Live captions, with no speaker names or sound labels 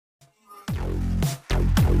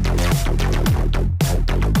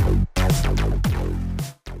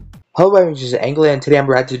Hello everyone, this is Angler, and today I'm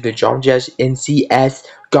reacting to the John Jazz NCS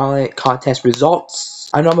Gauntlet contest results.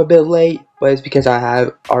 I know I'm a bit late, but it's because I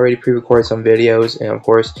have already pre-recorded some videos, and of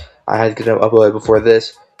course, I had to get them uploaded before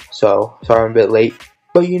this, so sorry I'm a bit late.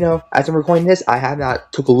 But you know, as I'm recording this, I have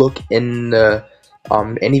not took a look in the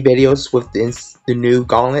any videos with the new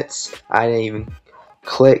gauntlets. I didn't even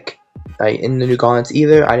click in the new gauntlets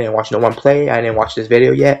either. I didn't watch no one play. I didn't watch this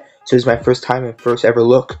video yet, so this is my first time and first ever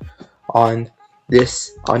look on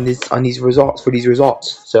these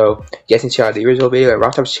results. So you guys can check out the original video at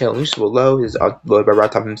Rocketop's channel, links below. This is uploaded by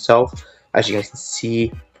Rocktop himself, as you guys can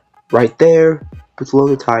see right there below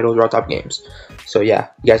the title, Rocktop Games. So yeah,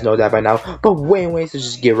 you guys know that by now. But wait, let's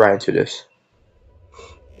just get right into this.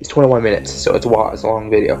 It's 21 minutes, so it's a long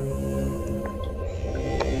video.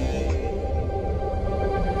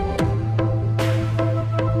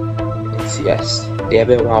 NCS, they have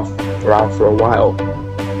been around for a while,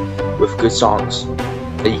 with good songs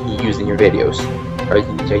that you can use in your videos, or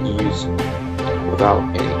you can use without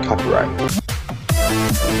any copyright.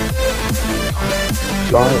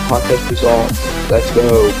 Gauntlet contest results, let's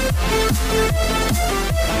go.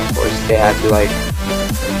 Of course, they had to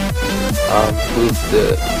move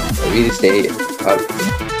the release date up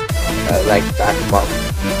back a month,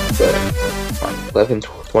 but 11th,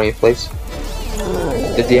 20th place.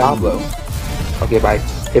 The Diablo. Okay, by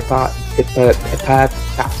hip hop,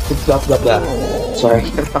 blah blah blah. Sorry,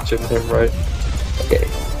 I'm not sure if I'm right. Okay,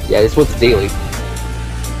 yeah, this was the daily.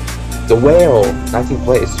 The Whale, 19th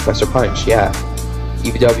place, Professor Punch, yeah.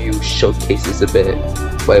 EBW showcases a bit,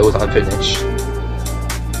 but it was unfinished.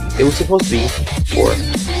 It was supposed to be for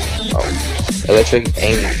Electric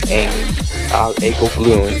Echo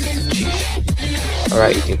Balloon. Jeez.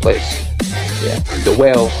 Alright, 18th place. Yeah, the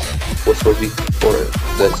Whale was supposed to be for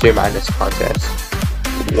the Zero Madness contest.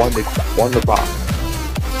 Won the box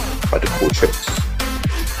by the Cool Tricks.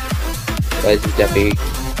 That is definitely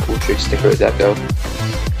Cool Trick sticker as that though.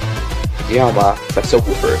 Yama by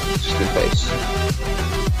Subwoofer, just in place.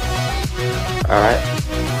 Alright.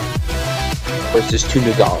 Of course, there's 2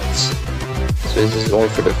 new gauntlets. So this is only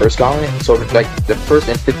for the first gauntlet. So like the first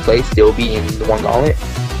and 5th place, they'll be in the one gauntlet.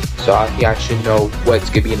 So I think I should know what's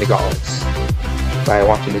gonna be in the gauntlets by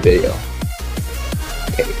watching the video.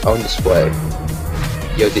 Okay, on display.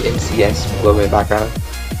 Yo, the NCS logo in the background.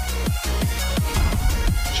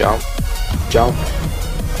 Jump. Jump.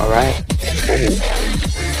 Alright.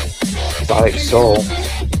 Exotic Soul.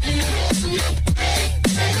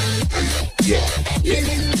 Yeah.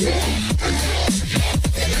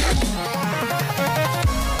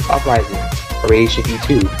 Uprising. Radiation V2.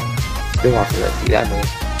 Still not gonna see that name.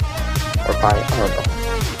 Or probably, I don't know.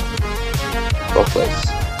 Both place.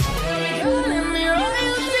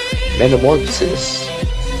 Metamorphosis.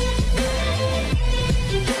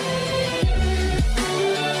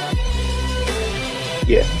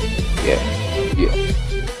 Yeah.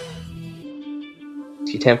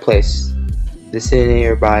 See 10th place. This in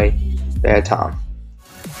here by Bad Tom.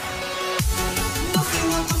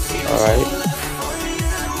 Alright.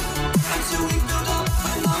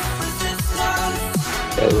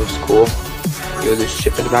 That looks cool. Yo, there's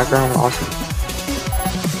ship in the background, awesome.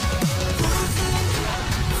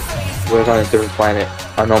 We're on a different planet,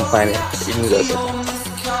 unknown planet. Who doesn't?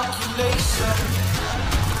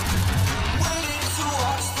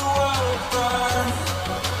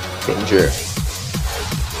 Danger.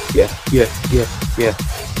 Yeah.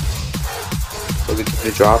 So we keep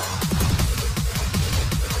the drop.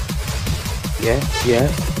 Yeah.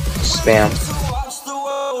 Spam.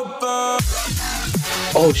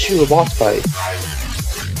 Oh shoot, a boss fight.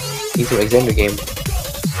 Need some extended game.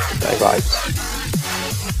 My vibes.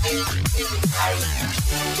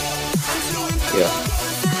 Yeah.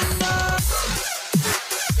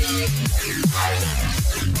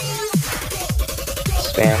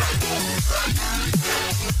 Spam.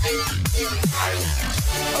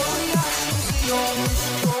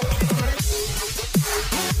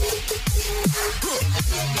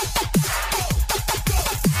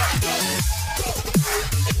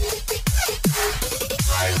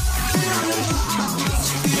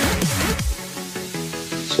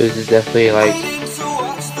 So this is definitely like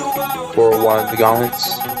for one of the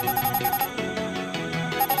gauntlets.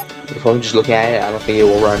 If I'm just looking at it, I don't think it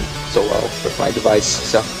will run so well with my device.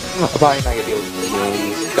 So I'm probably not gonna be able to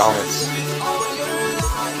use these gauntlets.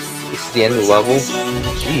 This is the end of the level.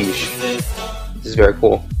 Jeez, this is very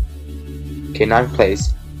cool. Okay, 9th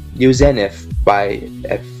place. New Zenith by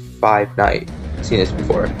F5 Night. Seen this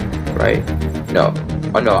before, right? No.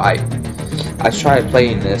 Oh no, I tried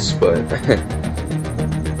playing this, but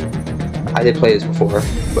I did play this before,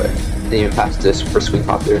 but didn't even pass this for Swing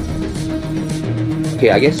Hopper. Okay,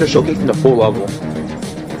 I guess they're showcasing the full level.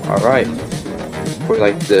 Alright. For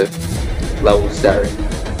like the levels that are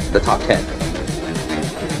the top 10.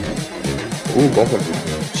 Ooh, going from...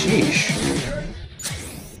 Sheesh.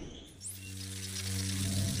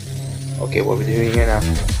 Okay, what are we doing here now?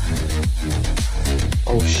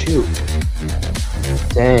 Oh shoot.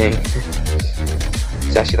 Dang.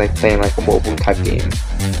 It's actually like playing like a mobile type game.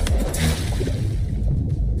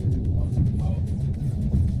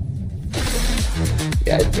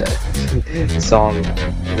 Yeah, the song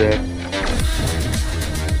there.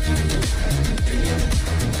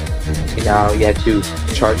 Okay, now you have to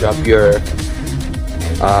charge up your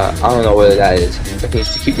I don't know what that is. I think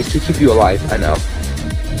it's to keep you alive, I know.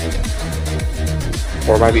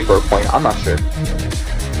 Or it might be for a point, I'm not sure.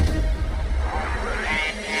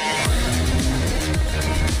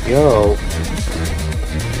 Yo.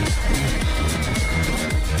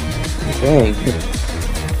 Dang.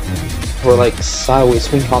 Or like sideways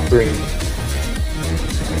swing hopping.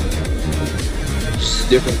 Just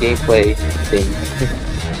different gameplay thing.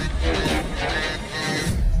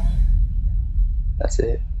 That's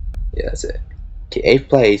it. Yeah, that's it. Okay, 8th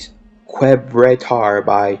place, Quebretar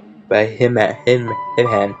by him.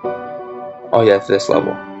 Oh yeah, for this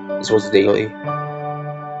level. This was daily.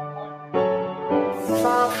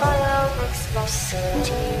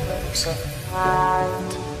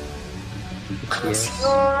 Close your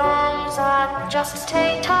eyes and just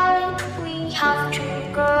stay tight. We have to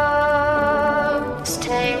go.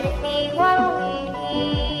 Stay with me while we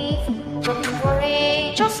leave. Don't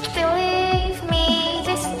worry, just believe me.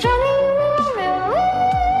 This journey will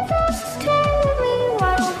relieve us. Stay with me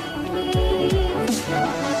while we leave.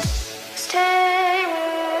 Stay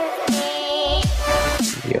with me.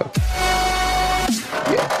 Yeah.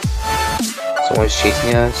 Someone's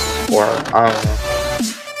chasing us, or I don't know,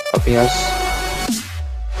 helping us.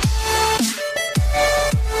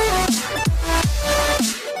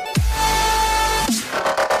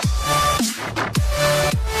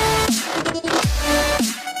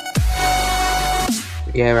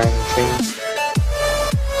 Yeah, right in the train.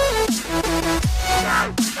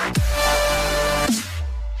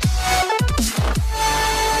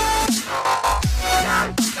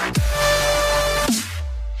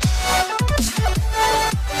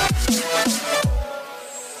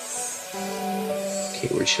 Okay,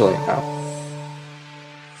 we're chilling now.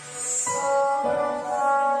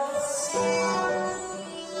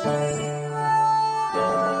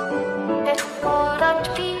 It wouldn't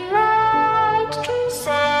be right to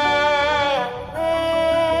say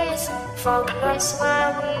anyways. For the place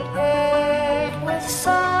where we live with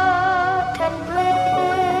certain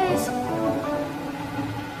blaze.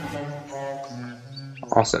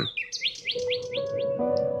 Awesome.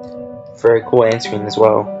 Very cool end screen as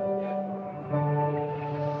well.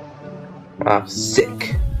 Wow,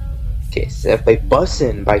 sick. Okay, so I play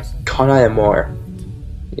Bussin' by Kana and More.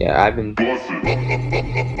 Yeah, I've been Bussin'.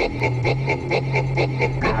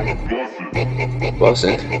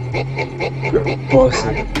 Bussin'.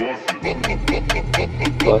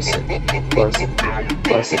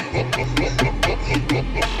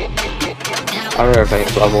 I don't remember playing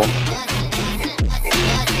this level.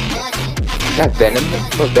 Is that Venom?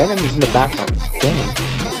 Oh, Venom is in the background. Dang.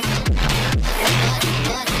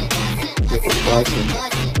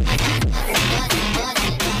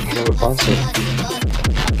 We're Bussin'.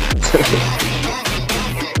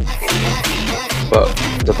 But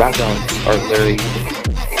the backgrounds are literally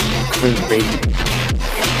going crazy.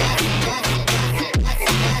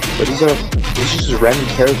 But these are just random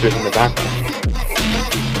characters in the background.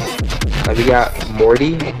 Like we got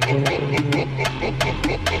Morty.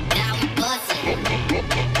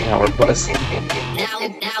 Now we're buzzing.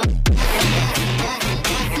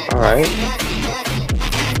 Alright.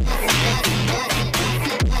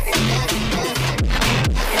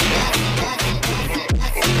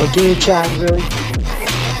 Oh, give me a chat, really?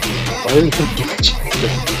 Why do we think give me a chat?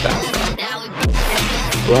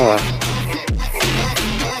 Bruh.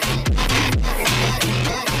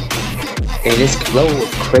 And this level was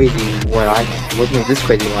crazy when wasn't this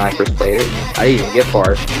crazy when I first played it. I didn't even get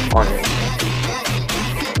far on it.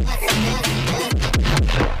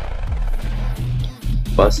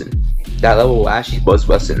 Bussin'. That level actually was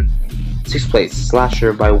bussin'. 6th place,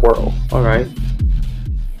 Slasher by Whirl. Alright.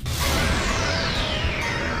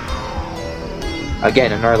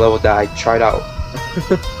 Again, another level that I tried out.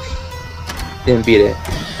 Didn't beat it.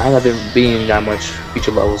 I haven't been beating that much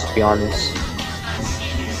feature levels, to be honest.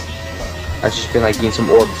 I've just been like getting some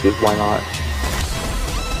orbs, because why not?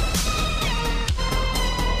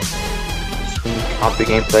 Hop the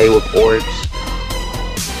gameplay with orbs.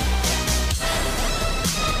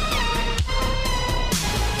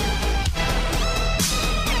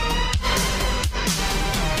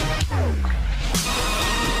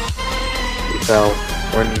 fell.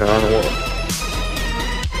 Or on the wall.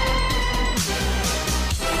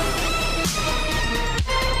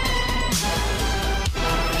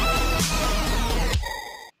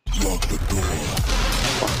 Lock the door.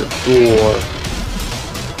 Lock the door.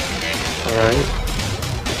 Alright.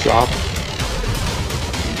 Drop.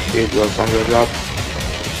 Here's what I'm gonna drop.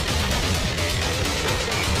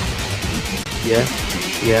 Yeah.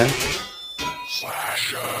 Yeah.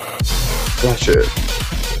 Slasher.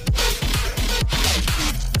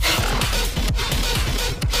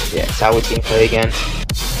 Yeah, it's how we can play again.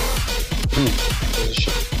 Ooh,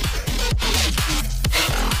 position.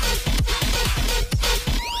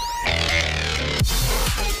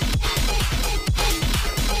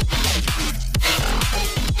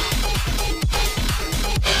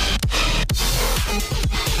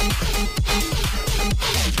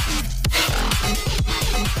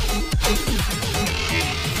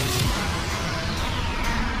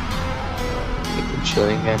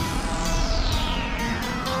 Chilling again.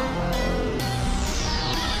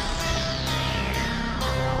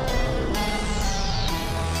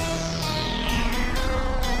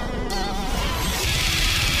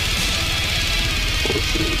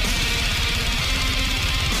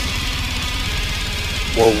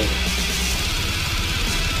 Whoa.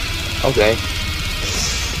 Okay.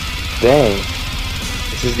 Dang.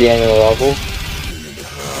 This is the end of the level?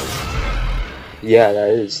 Yeah, that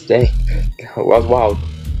is. Dang. Wow.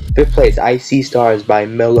 5th place, I See Stars by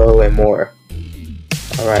Mellow and More.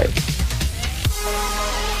 Alright.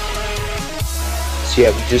 So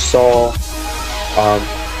yeah, we just saw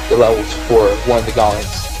the levels for one of the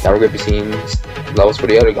gauntlets. Now we're going to be seeing levels for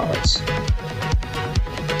the other gauntlets.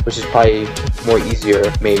 Which is probably more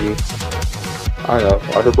easier, maybe. I don't know.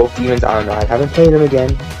 Are they both demons? I don't know. I haven't played them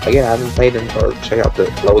again. I haven't played them or checked out the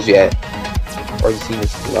levels yet. Or seen the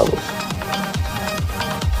levels.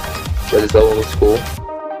 But this level looks cool.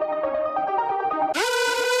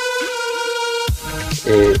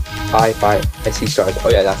 I See Stars. Oh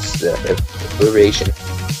yeah, that's the abbreviation.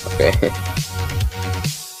 Okay.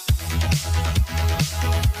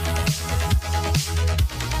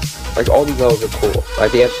 Like all these levels are cool.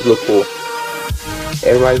 Like they actually look cool.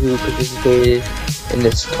 Everybody who participated in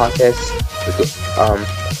this contest,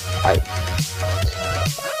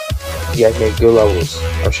 you guys made good levels.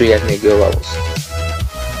 I'm sure you guys made good levels.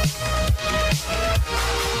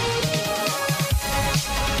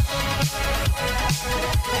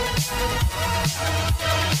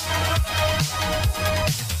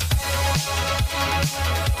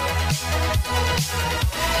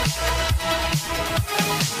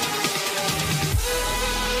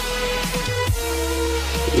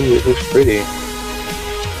 Ooh, it looks pretty.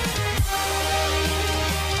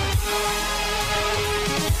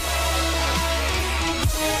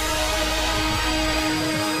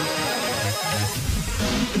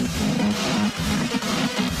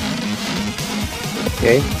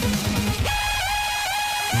 Okay.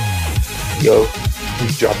 Yo,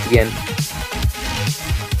 he's dropped again.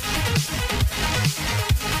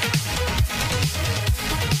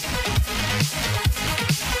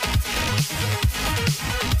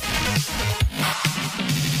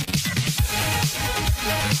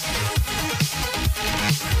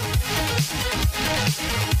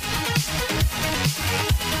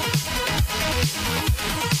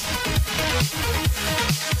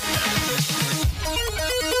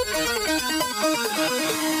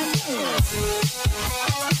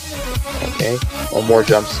 Okay, one more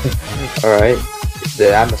jumps. Alright,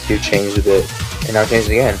 the atmosphere changed a bit, and now it changed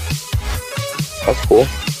again. That's cool.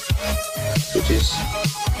 Switches,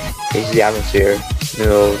 changes the atmosphere,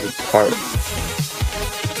 middle of the part.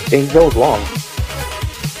 Dang, that was long.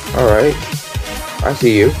 Alright, I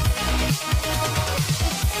see you.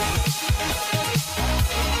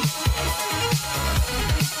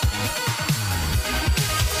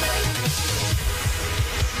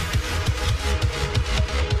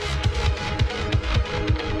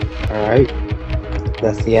 Alright,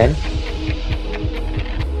 that's the end.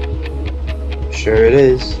 Sure it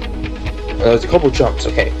is. There's a couple jumps,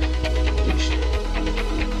 okay.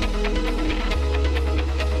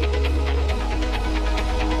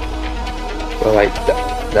 But like,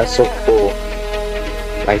 that's so cool.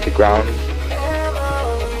 Like the ground,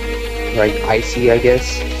 like icy, I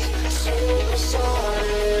guess.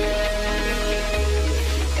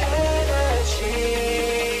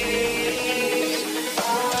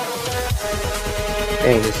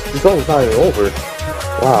 Dang, this level's not even over.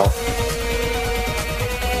 Wow.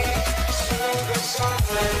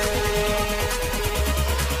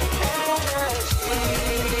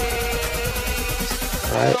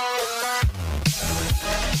 Alright.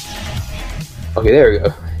 Okay, there we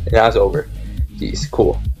go. Now it's over. He's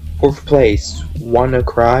cool. 4th place, Wanna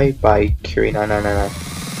Cry by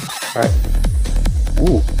Curie9999. Alright.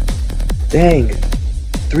 Ooh. Dang.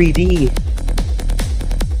 3D.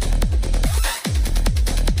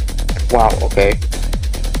 Wow, okay.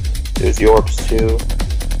 There's the orbs too.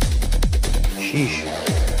 Sheesh.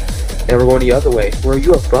 And we're going the other way. We're a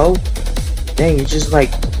UFO? Dang, it's just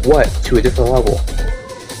like, what? To a different level.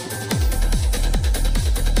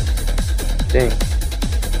 Dang.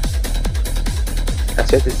 I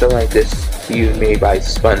expected something like this to be made by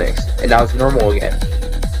Sputniks. And now it's normal again.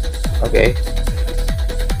 Okay.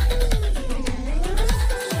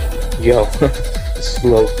 Yo.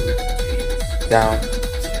 Slow down.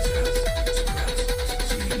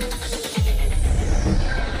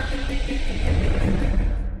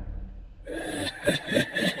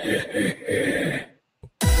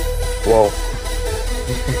 Whoa.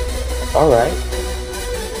 Alright.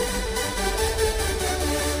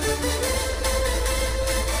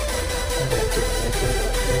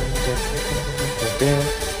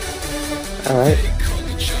 Alright.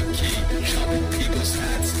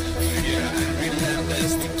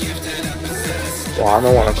 Well, I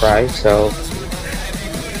don't want to cry, so...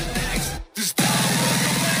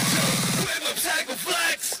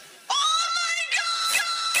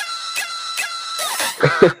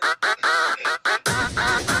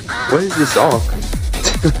 What is this song?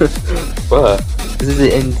 Bruh. This is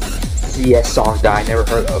an NCS song that I never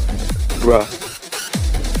heard of. Bruh.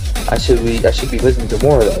 I should be listening to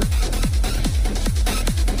more of them.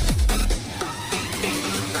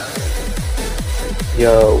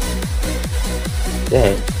 Yo.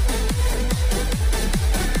 Dang.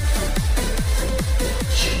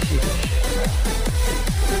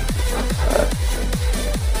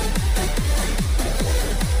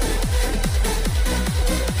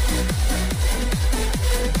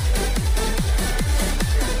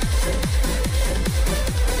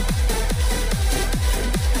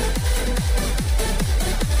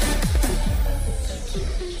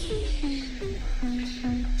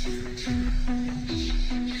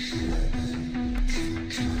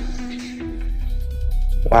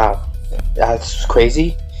 Wow, that's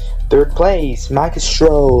crazy. 3rd place,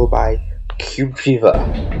 Maestro by Cupiva.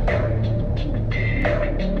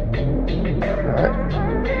 Alright.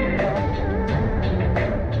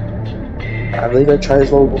 I believe I tried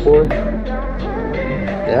this level before. Did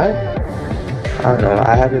I? I don't know.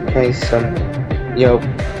 I have been playing some, you know,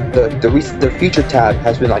 the future tab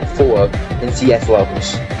has been like full of NCS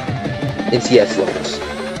levels.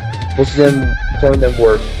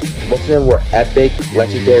 Most of them were epic,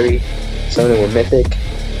 legendary. Some of them were mythic.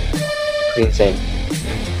 Pretty insane.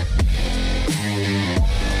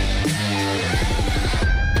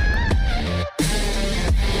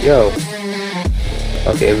 Yo.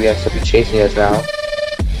 Okay, we have something chasing us now.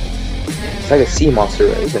 It's like a sea monster,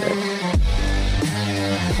 isn't it?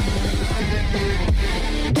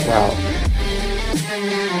 Wow.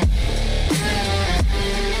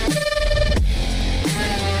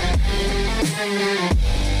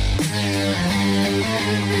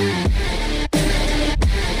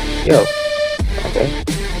 Yo. Okay.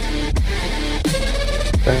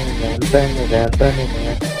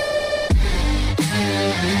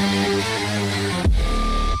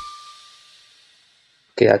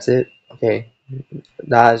 Okay, that's it. Okay.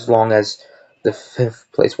 Not as long as the 5th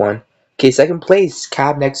place one. Okay, 2nd place,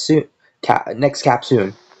 Cap next soon. Next Cap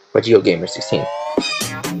soon by GeoGamer16.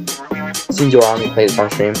 Seems you'll only play this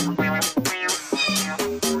on stream.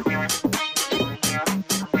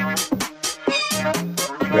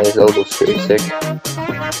 This logo looks pretty sick.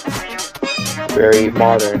 Very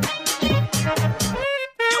modern.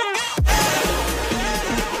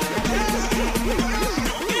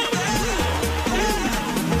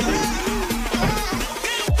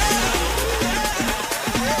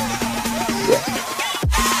 Yeah.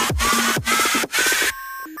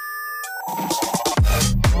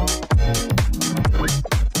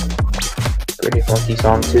 Pretty funky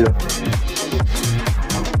song too.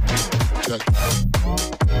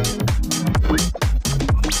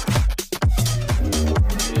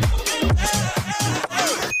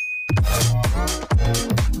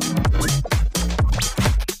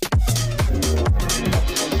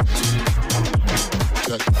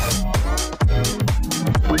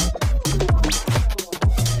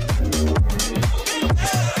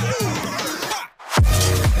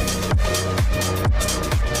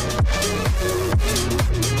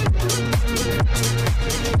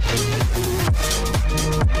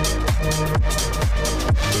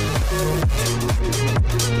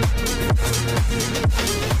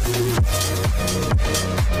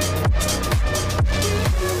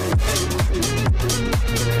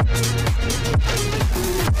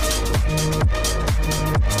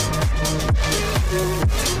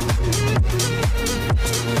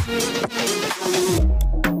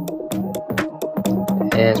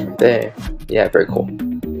 There. Yeah, very cool.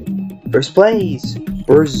 First place,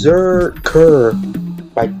 Berserker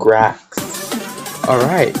by Grax.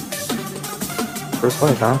 Alright. First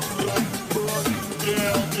place, huh?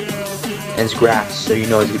 And it's Grax, so you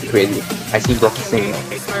know it's gonna be crazy. I seen Broken singing.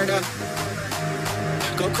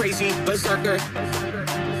 Go crazy, berserker.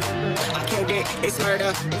 I killed it, it's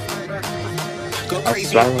murder. Go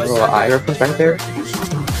crazy, A little eye reference right there.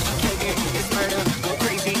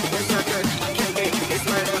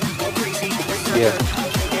 Yeah.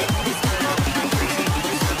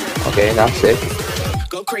 Okay, now sick.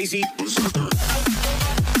 Go crazy.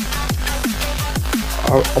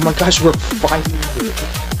 Oh my gosh, we're fighting.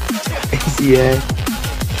 Yeah.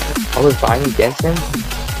 Are we fighting against him?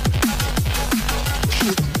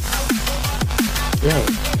 Yeah.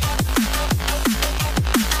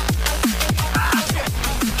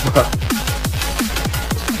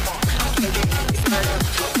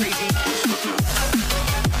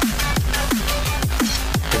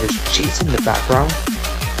 There's cheats in the background.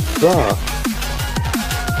 Bruh.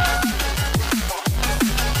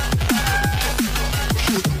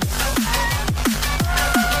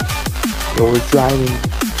 Yo, we're driving.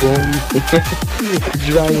 We're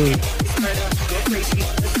driving.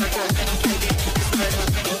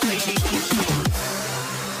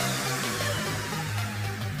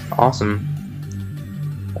 Awesome.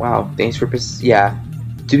 Wow, thanks for yeah.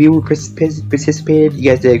 To be able to participated, you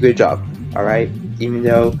guys did a good job. All right, even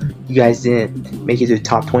though you guys didn't make it to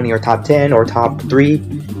top 20 or top 10 or top 3,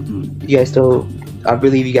 you guys still, I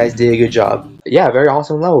believe you guys did a good job. Yeah, very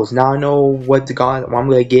awesome levels. Now I know what I'm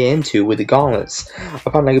gonna get into with the gauntlets. I'm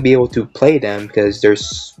probably not gonna be able to play them because they're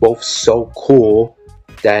both so cool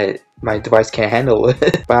that my device can't handle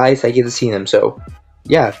it. But at least I get to see them. So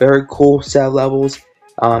yeah, very cool set of levels.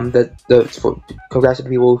 Congrats to the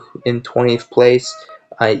people in 20th place.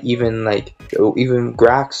 Even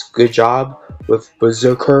Grax, good job with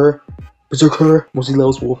Berserker, mostly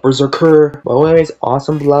levels with Berserker. But anyways,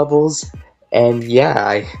 awesome levels. And yeah,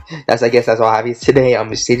 I guess that's all I have today. I'm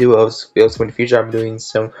gonna stay doing videos in the future. I'm doing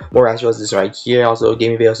some more as this right here, also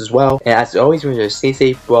gaming videos as well. And as always, remember to stay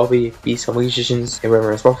safe, wealthy, be some musicians, and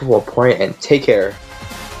remember, responsible for important, and take care.